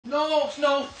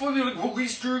snow for the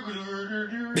cookies.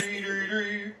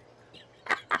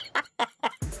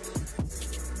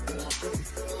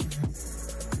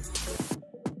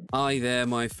 Hi there,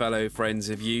 my fellow friends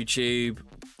of YouTube.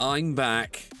 I'm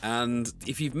back, and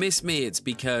if you've missed me, it's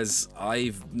because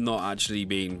I've not actually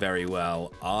been very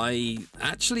well. I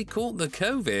actually caught the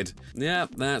COVID. Yeah,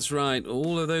 that's right.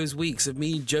 All of those weeks of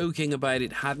me joking about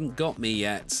it hadn't got me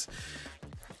yet.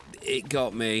 It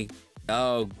got me.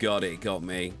 Oh God, it got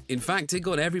me. In fact, it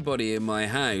got everybody in my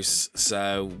house,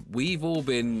 so we've all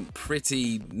been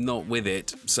pretty not with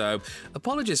it. So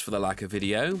apologies for the lack of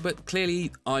video, but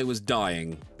clearly I was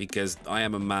dying because I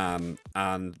am a man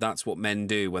and that's what men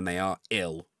do when they are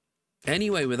ill.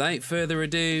 Anyway, without further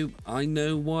ado, I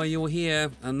know why you're here,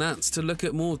 and that's to look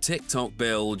at more TikTok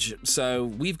bilge. So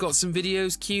we've got some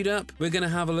videos queued up. We're going to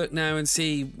have a look now and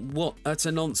see what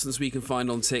utter nonsense we can find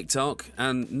on TikTok.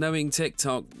 And knowing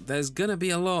TikTok, there's going to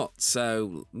be a lot.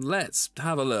 So let's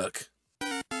have a look.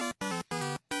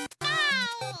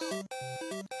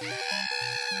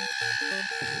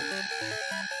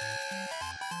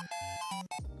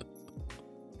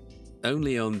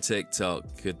 Only on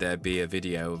TikTok could there be a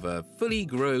video of a fully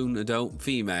grown adult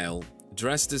female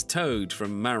dressed as Toad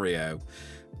from Mario,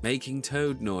 making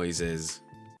Toad noises.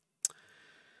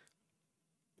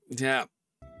 Yeah.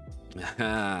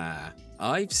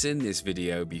 I've seen this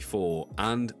video before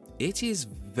and it is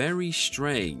very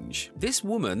strange. This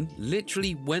woman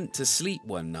literally went to sleep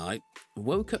one night,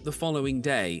 woke up the following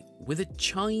day with a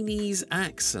Chinese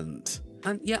accent.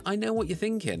 And yeah, I know what you're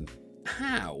thinking.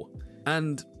 How?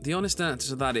 And the honest answer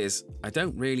to that is, I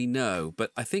don't really know, but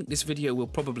I think this video will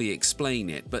probably explain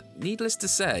it. But needless to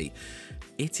say,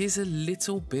 it is a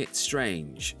little bit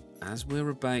strange, as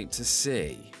we're about to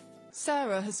see.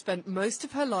 Sarah has spent most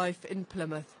of her life in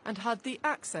Plymouth and had the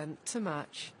accent to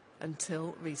match,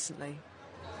 until recently.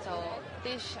 So,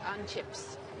 fish and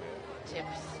chips. Chips.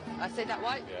 I said that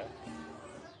right? Yeah.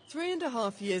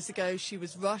 3.5 years ago, she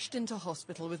was rushed into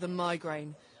hospital with a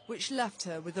migraine, which left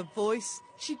her with a voice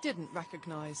she didn't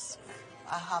recognise.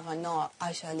 I have not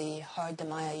actually heard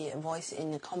my voice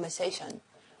in the conversation.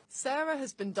 Sarah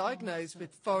has been diagnosed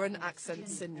with foreign accent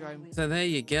syndrome. So there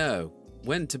you go.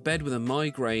 Went to bed with a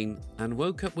migraine and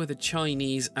woke up with a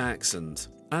Chinese accent.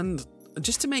 And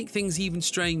just to make things even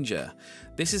stranger,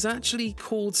 this is actually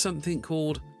called something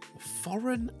called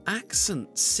foreign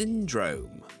accent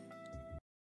syndrome.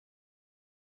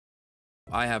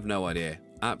 I have no idea.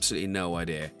 Absolutely no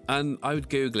idea. And I would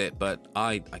Google it, but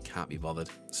I can't be bothered.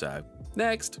 So,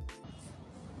 next.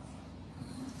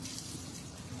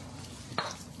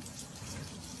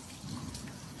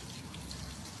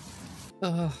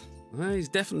 Well, he's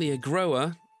definitely a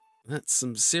grower. That's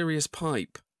some serious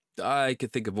pipe. I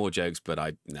could think of more jokes, but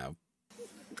no.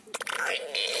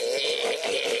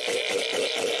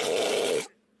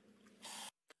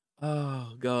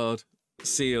 Oh, God.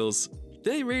 Seals.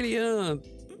 They really are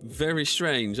very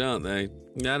strange, aren't they?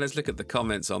 Now let's look at the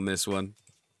comments on this one.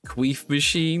 Queef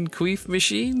machine? Queef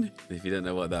machine? If you don't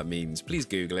know what that means, please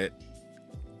Google it.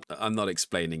 I'm not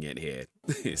explaining it here.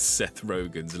 It's Seth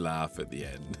Rogen's laugh at the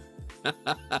end.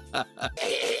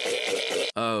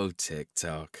 Oh,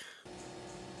 TikTok.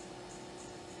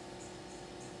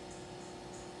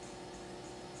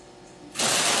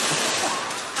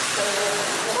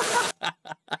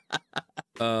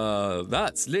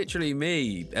 That's literally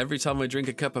me every time I drink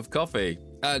a cup of coffee.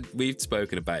 And we've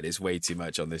spoken about this way too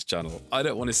much on this channel. I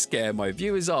don't want to scare my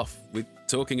viewers off with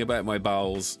talking about my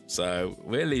bowels, so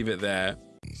we'll leave it there.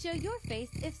 Show your face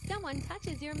if someone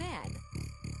touches your man.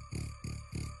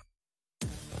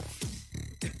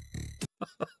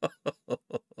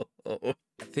 I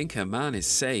think her man is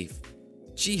safe.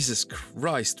 Jesus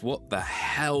Christ, what the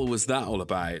hell was that all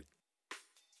about?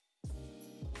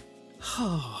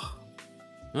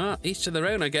 Well, each to their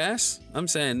own, I guess. I'm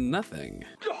saying nothing.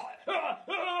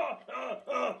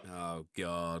 Oh,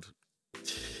 God.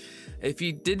 If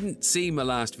you didn't see my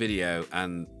last video,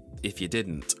 and if you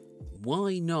didn't,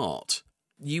 why not?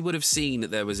 You would have seen that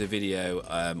there was a video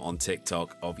on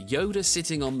TikTok of Yoda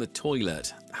sitting on the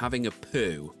toilet having a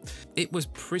poo. It was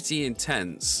pretty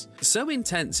intense. So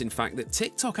intense, in fact, that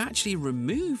TikTok actually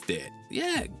removed it.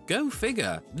 Yeah, go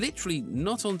figure. Literally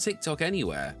not on TikTok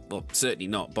anywhere. Well, certainly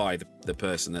not by the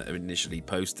person that initially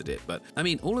posted it. But, I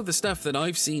mean, all of the stuff that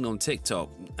I've seen on TikTok,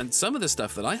 and some of the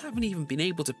stuff that I haven't even been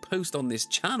able to post on this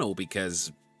channel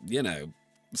because, you know,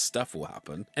 stuff will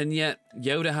happen. And yet,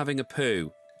 Yoda having a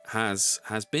poo has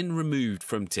been removed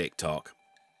from TikTok.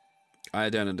 I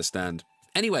don't understand.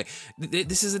 Anyway,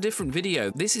 this is a different video.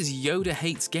 This is Yoda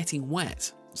hates getting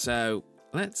wet. So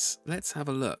let's have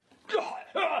a look.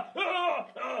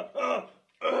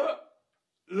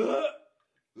 Jeez,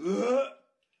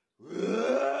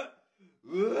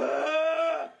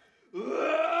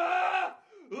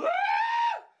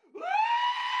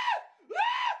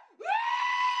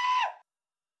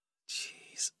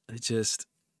 I just...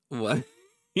 What?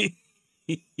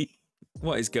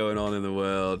 What is going on in the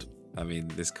world? I mean,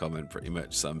 this comment pretty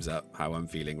much sums up how I'm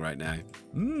feeling right now.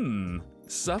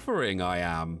 Suffering I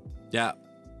am. Yeah.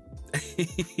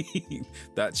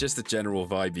 That's just the general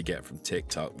vibe you get from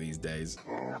TikTok these days.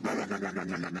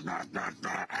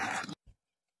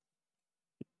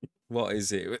 What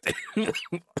is it?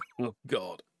 Oh,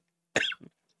 God.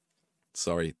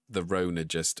 Sorry, the Rona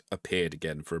just appeared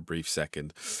again for a brief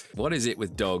second. What is it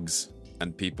with dogs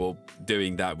and people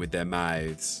doing that with their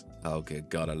mouths? Oh, good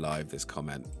God alive, this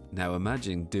comment. Now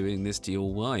imagine doing this to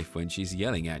your wife when she's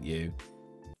yelling at you.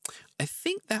 I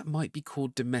think that might be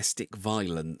called domestic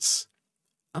violence.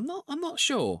 I'm not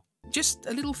sure. Just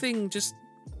a little thing just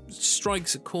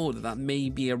strikes a chord that may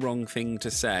be a wrong thing to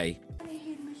say.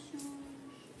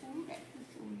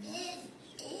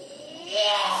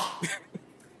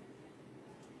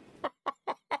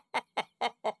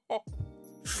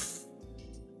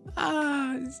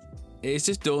 It's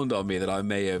just dawned on me that I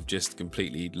may have just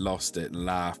completely lost it and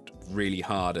laughed really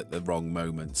hard at the wrong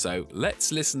moment. So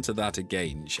let's listen to that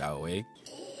again, shall we?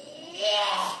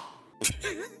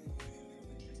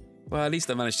 Well, at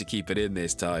least I managed to keep it in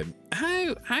this time.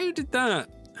 How did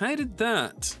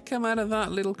that come out of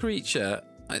that little creature?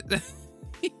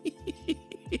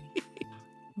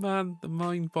 Man, the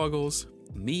mind boggles.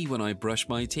 Me when I brush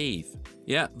my teeth.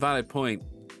 Yeah, valid point.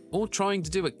 Or trying to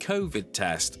do a COVID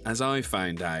test, as I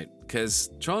found out. Because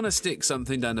trying to stick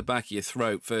something down the back of your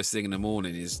throat first thing in the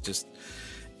morning is just...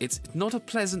 It's not a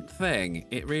pleasant thing.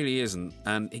 It really isn't.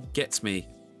 And it gets me...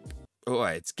 Oh,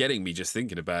 it's getting me just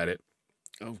thinking about it.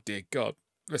 Oh, dear God.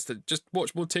 Let's just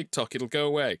watch more TikTok. It'll go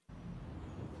away.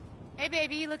 Hey,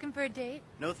 baby, you looking for a date?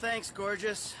 No thanks,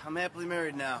 gorgeous. I'm happily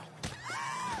married now.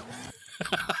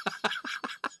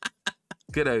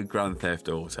 Good old Grand Theft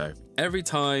Auto. Every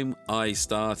time I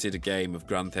started a game of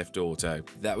Grand Theft Auto,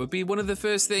 that would be one of the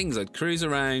first things. I'd cruise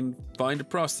around, find a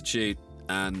prostitute,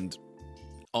 and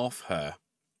off her.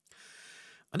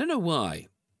 I don't know why.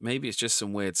 Maybe it's just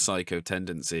some weird psycho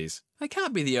tendencies. I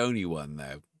can't be the only one,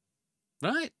 though.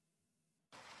 Right?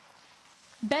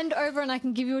 Bend over and I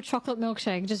can give you a chocolate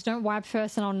milkshake. Just don't wipe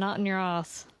first and I'll nut in your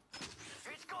ass.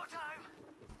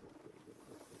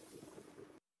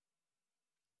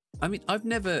 I mean, I've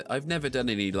never done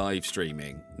any live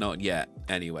streaming, not yet,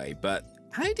 anyway. But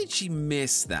how did she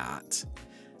miss that?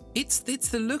 It's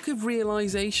the look of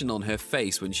realization on her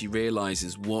face when she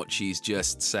realizes what she's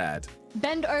just said.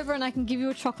 Bend over and I can give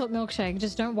you a chocolate milkshake.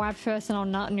 Just don't wipe first and I'll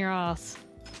nut in your ass.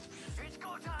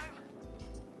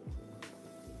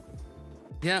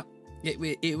 Yeah,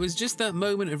 it was just that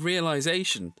moment of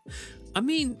realization. I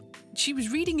mean, she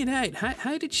was reading it out.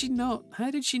 How did she not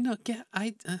get?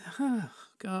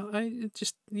 God,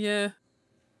 yeah.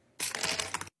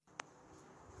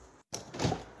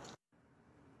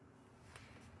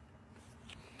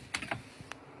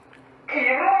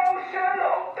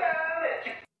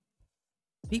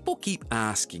 People keep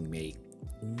asking me,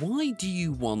 why do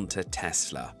you want a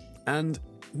Tesla? And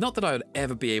not that I would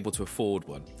ever be able to afford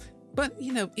one, but,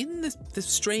 you know, in the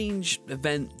strange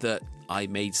event that I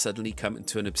may suddenly come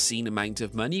into an obscene amount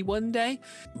of money one day,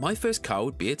 my first car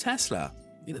would be a Tesla.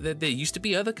 You know, there used to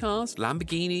be other cars,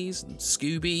 Lamborghinis and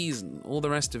Scoobies and all the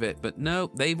rest of it, but no,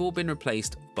 they've all been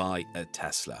replaced by a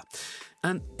Tesla.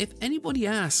 And if anybody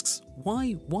asks,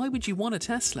 why would you want a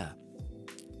Tesla?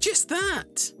 Just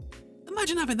that!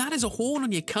 Imagine having that as a horn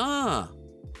on your car.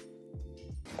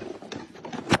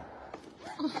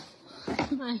 Oh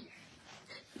my.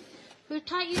 Who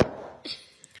taught you?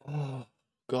 Oh,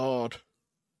 God.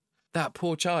 That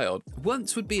poor child.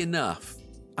 Once would be enough.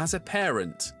 As a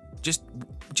parent, just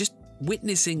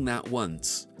witnessing that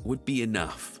once would be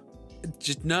enough.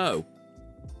 Just no.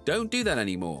 Don't do that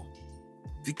anymore.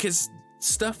 Because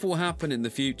stuff will happen in the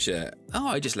future. Oh,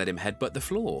 I just let him headbutt the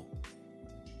floor.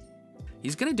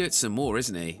 He's going to do it some more,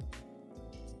 isn't he?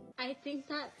 I think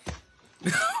that...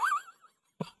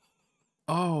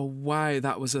 Oh, wow,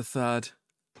 that was a thud.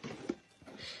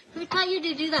 Who taught you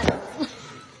to do that?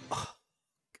 Oh,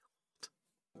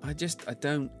 God. I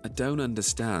don't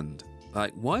understand.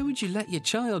 Like, why would you let your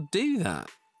child do that?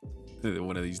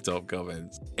 One of these top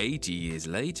comments. 80 years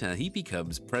later, he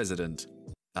becomes president.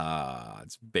 Ah,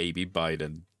 it's baby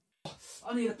Biden.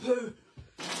 I need a poo.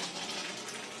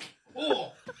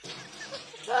 Oh.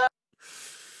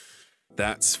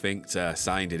 That sphincter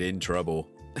sounded in trouble.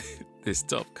 This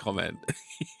top comment.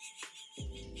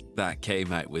 That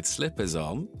came out with slippers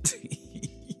on.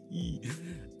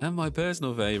 And my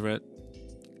personal favourite,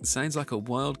 it sounds like a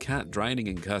wild cat drowning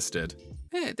in custard.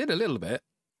 Yeah, it did a little bit.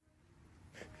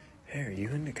 Hey, are you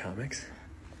into comics?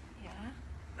 Yeah?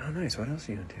 Oh, nice. What else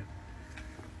are you into?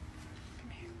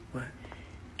 What?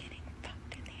 Getting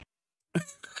fucked in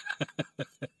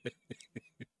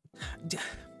the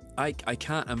I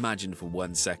can't imagine for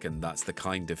 1 second that's the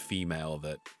kind of female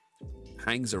that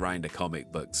hangs around a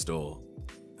comic book store.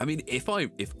 I mean, if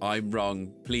I'm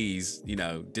wrong, please, you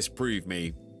know, disprove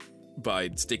me by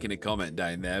sticking a comment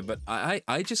down there. But I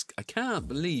can't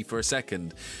believe for a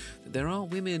second that there are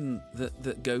women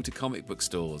that go to comic book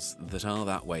stores that are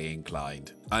that way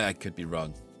inclined. I could be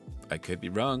wrong. I could be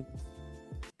wrong.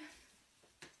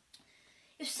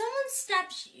 If someone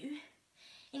stabs you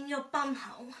in your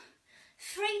bumhole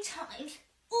 3 times,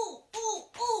 ooh, ooh,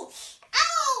 ooh,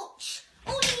 ouch!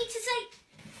 All you need to say...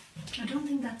 I don't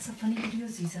think that's a funny video,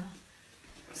 Ziza.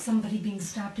 Somebody being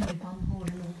stabbed in the bum hole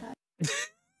and all that.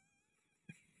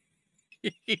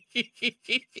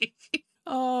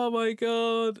 Oh my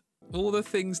god. All the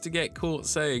things to get caught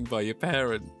saying by your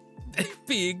parent.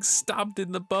 Being stabbed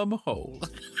in the bum hole.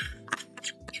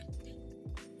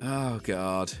 Oh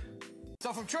god.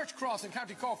 So from Church Cross in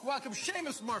County Cork, welcome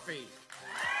Seamus Murphy.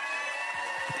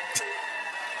 He's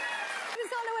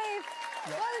on a wave.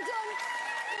 Well done.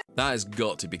 That has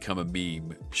got to become a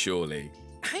meme, surely.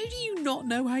 How do you not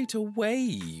know how to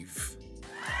wave?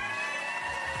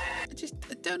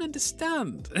 I don't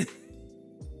understand.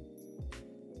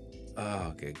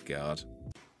 Oh, good God.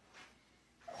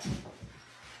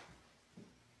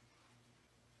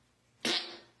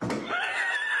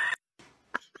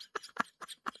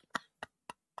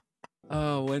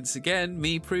 Oh, once again,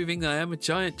 me proving I am a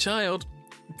giant child.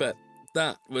 But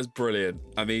that was brilliant.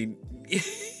 I mean,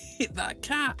 that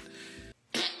cat.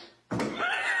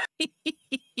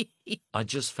 I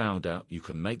just found out you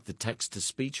can make the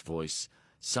text-to-speech voice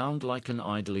sound like an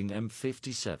idling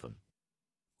M57.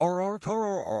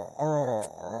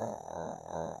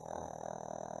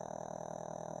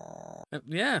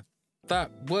 Yeah,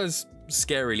 that was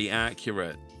scarily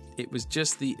accurate. It was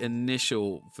just the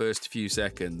initial first few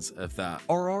seconds of that.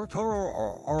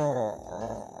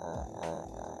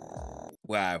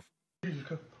 Wow.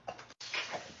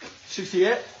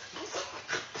 68.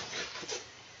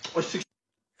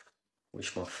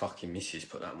 Wish my fucking missus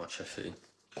put that much effort in.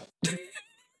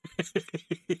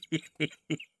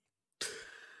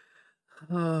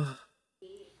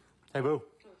 Hey, Boo.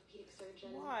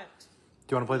 What? Do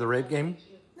you want to play the rape game?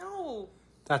 No.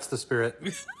 That's the spirit.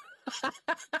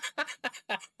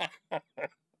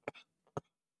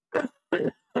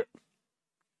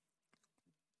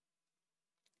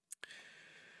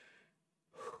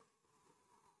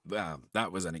 Wow,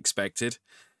 that was unexpected.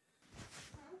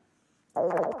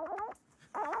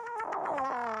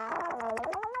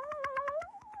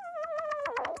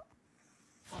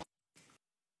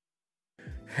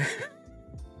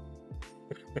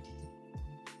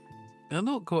 I'm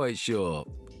not quite sure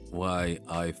why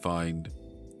I find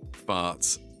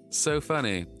farts so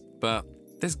funny, but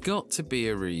there's got to be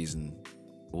a reason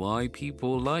why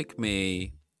people like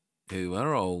me, who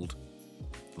are old,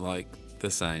 like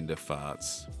the sound of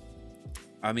farts.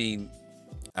 I mean,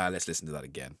 let's listen to that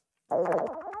again.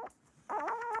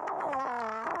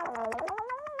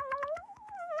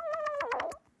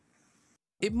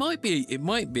 It might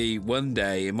be one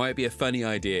day, it might be a funny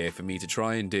idea for me to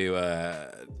try and do a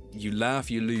you laugh,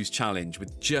 you lose challenge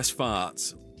with just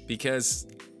farts, because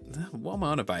what am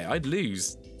I on about? I'd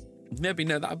lose. Maybe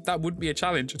no, that wouldn't be a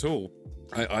challenge at all.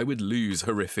 I would lose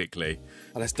horrifically.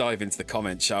 Let's dive into the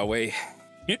comments, shall we?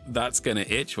 That's gonna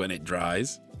itch when it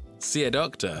dries. See a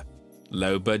doctor.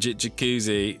 Low budget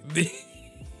jacuzzi.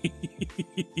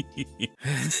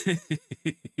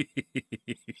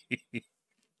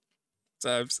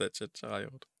 I'm such a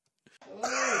child.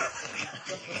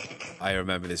 I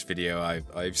remember this video,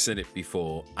 I've seen it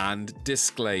before. And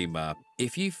disclaimer,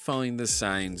 if you find the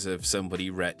sounds of somebody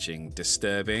retching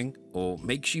disturbing or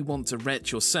makes you want to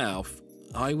retch yourself,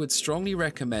 I would strongly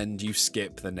recommend you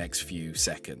skip the next few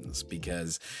seconds,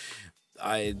 because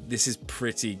this is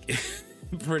pretty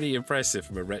pretty impressive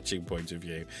from a retching point of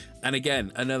view. And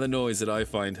again, another noise that I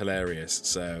find hilarious,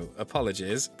 so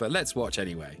apologies, but let's watch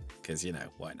anyway, because, you know,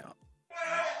 why not?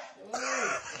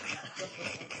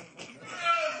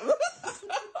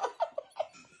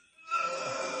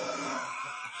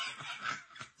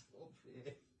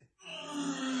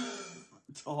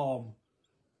 Tom,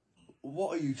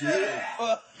 what are you doing?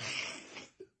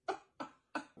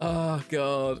 Oh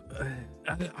god,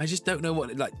 I just don't know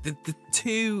what, like the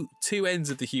two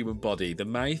ends of the human body, the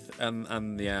mouth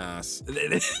and the ass.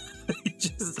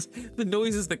 Just the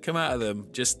noises that come out of them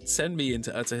just send me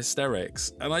into utter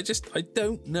hysterics, and I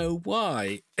don't know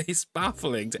why. It's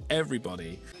baffling to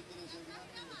everybody.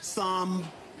 Somebody.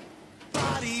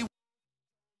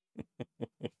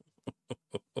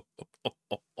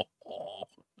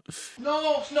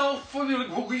 No,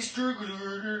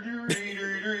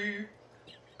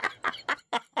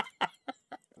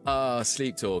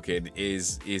 Sleep talking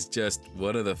is just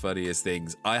one of the funniest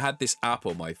things. I had this app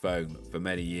on my phone for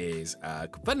many years,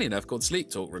 funnily enough, called Sleep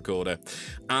Talk Recorder,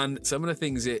 and some of the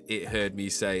things it heard me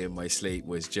say in my sleep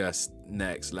was just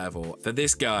next level. For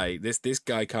this guy, this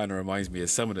guy kind of reminds me of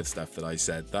some of the stuff that I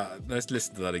said. Let's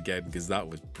listen to that again because that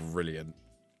was brilliant.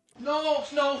 No.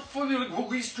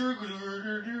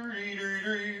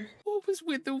 What was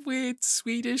with the weird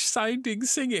Swedish sounding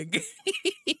singing?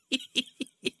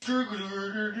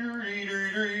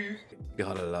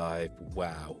 God alive.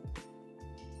 Wow.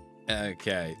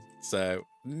 Okay, so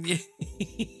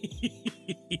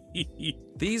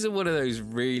these are one of those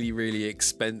really, really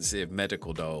expensive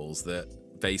medical dolls that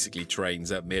basically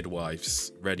trains up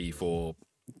midwives ready for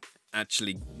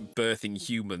actually birthing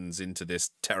humans into this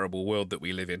terrible world that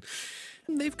we live in.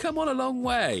 And they've come on a long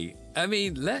way. I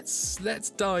mean, let's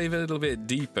dive a little bit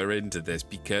deeper into this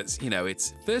because, you know,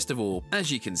 it's, first of all, as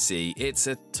you can see, it's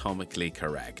atomically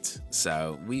correct.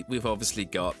 So we've obviously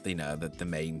got, you know, the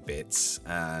main bits,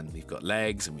 and we've got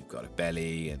legs and we've got a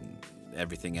belly and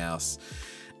everything else.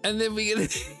 And then we're gonna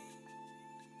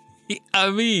I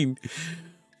mean,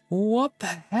 what the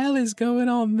hell is going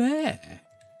on there?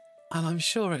 And I'm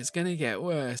sure it's going to get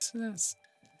worse. That's...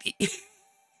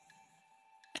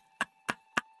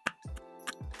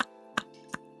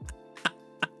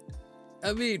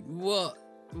 I mean, what?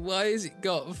 Why has it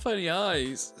got funny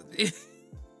eyes?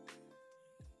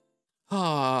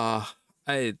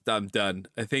 I'm done.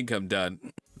 I think I'm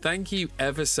done. Thank you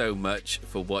ever so much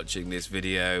for watching this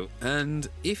video. And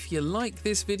if you like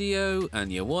this video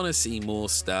and you want to see more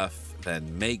stuff,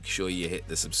 then make sure you hit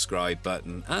the subscribe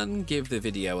button and give the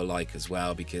video a like as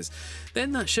well, because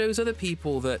then that shows other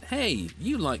people that, hey,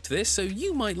 you liked this, so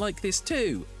you might like this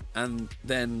too. And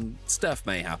then stuff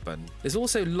may happen. There's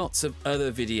also lots of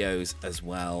other videos as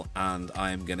well, and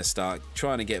I'm going to start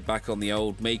trying to get back on the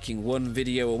old making one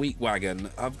video a week wagon.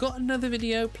 I've got another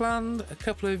video planned. A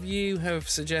couple of you have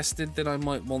suggested that I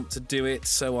might want to do it,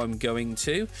 so I'm going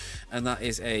to. And that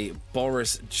is a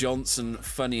Boris Johnson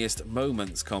funniest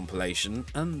moments compilation.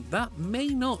 And that may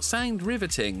not sound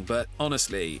riveting, but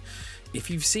honestly, if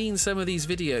you've seen some of these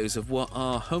videos of what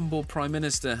our humble Prime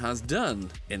Minister has done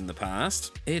in the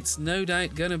past, it's no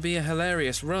doubt going to be a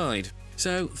hilarious ride.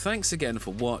 So thanks again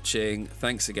for watching,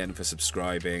 thanks again for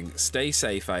subscribing, stay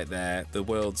safe out there, the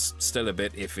world's still a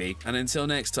bit iffy, and until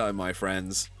next time, my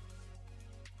friends,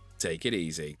 take it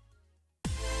easy.